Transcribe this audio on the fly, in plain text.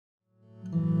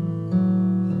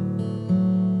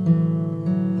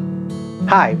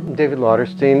Hi, I'm David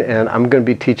Lauterstein, and I'm going to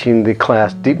be teaching the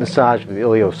class Deep Massage with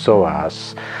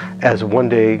Illiopsoas as a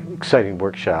one-day exciting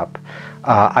workshop.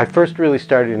 I first really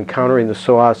started encountering the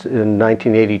psoas in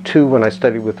 1982 when I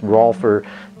studied with Rolfer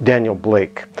Daniel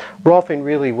Blake. Rolfing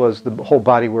really was the whole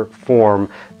bodywork form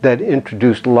that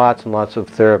introduced lots and lots of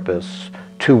therapists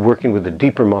to working with the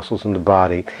deeper muscles in the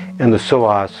body, and the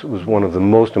psoas was one of the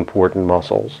most important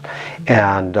muscles.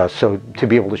 And so to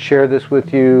be able to share this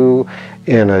with you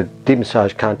in a deep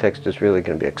massage context is really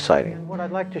going to be exciting. And what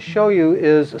I'd like to show you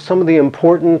is some of the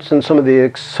importance and some of the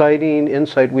exciting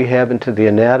insight we have into the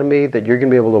anatomy that you're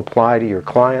going to be able to apply to your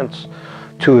clients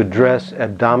to address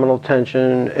abdominal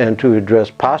tension and to address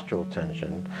postural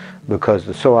tension, because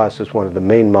the psoas is one of the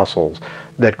main muscles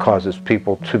that causes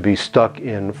people to be stuck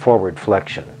in forward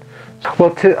flexion. Well,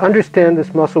 to understand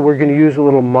this muscle, we're going to use a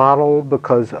little model,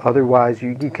 because otherwise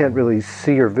you can't really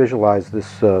see or visualize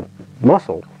this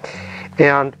muscle.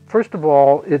 And first of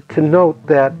all, to note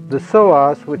that the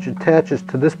psoas, which attaches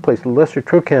to this place, the lesser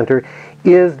trochanter,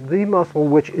 is the muscle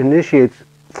which initiates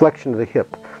flexion of the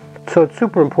hip. So it's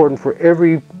super important for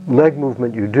every leg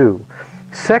movement you do.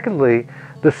 Secondly,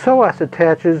 the psoas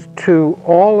attaches to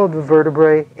all of the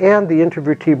vertebrae and the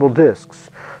intervertebral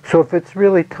discs. So if it's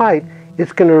really tight,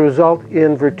 it's going to result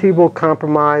in vertebral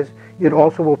compromise. It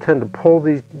also will tend to pull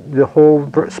the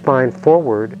whole spine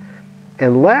forward.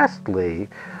 And lastly,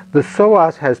 the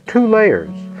psoas has two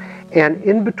layers. And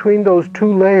in between those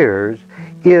two layers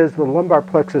is the lumbar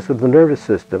plexus of the nervous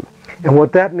system. And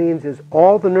what that means is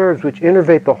all the nerves which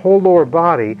innervate the whole lower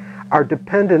body are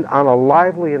dependent on a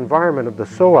lively environment of the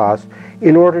psoas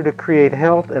in order to create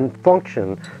health and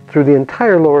function through the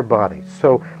entire lower body.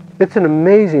 So it's an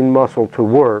amazing muscle to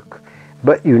work,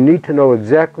 but you need to know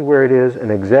exactly where it is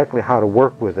and exactly how to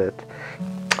work with it.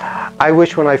 I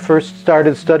wish when I first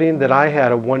started studying that I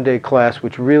had a one-day class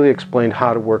which really explained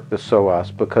how to work the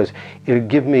psoas, because it would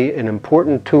give me an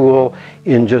important tool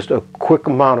in just a quick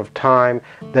amount of time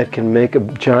that can make a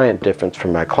giant difference for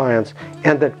my clients,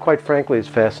 and that quite frankly is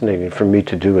fascinating for me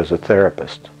to do as a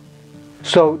therapist.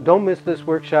 So don't miss this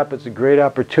workshop. It's a great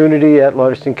opportunity at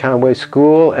Lauterstein-Conway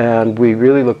School, and we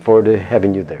really look forward to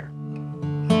having you there.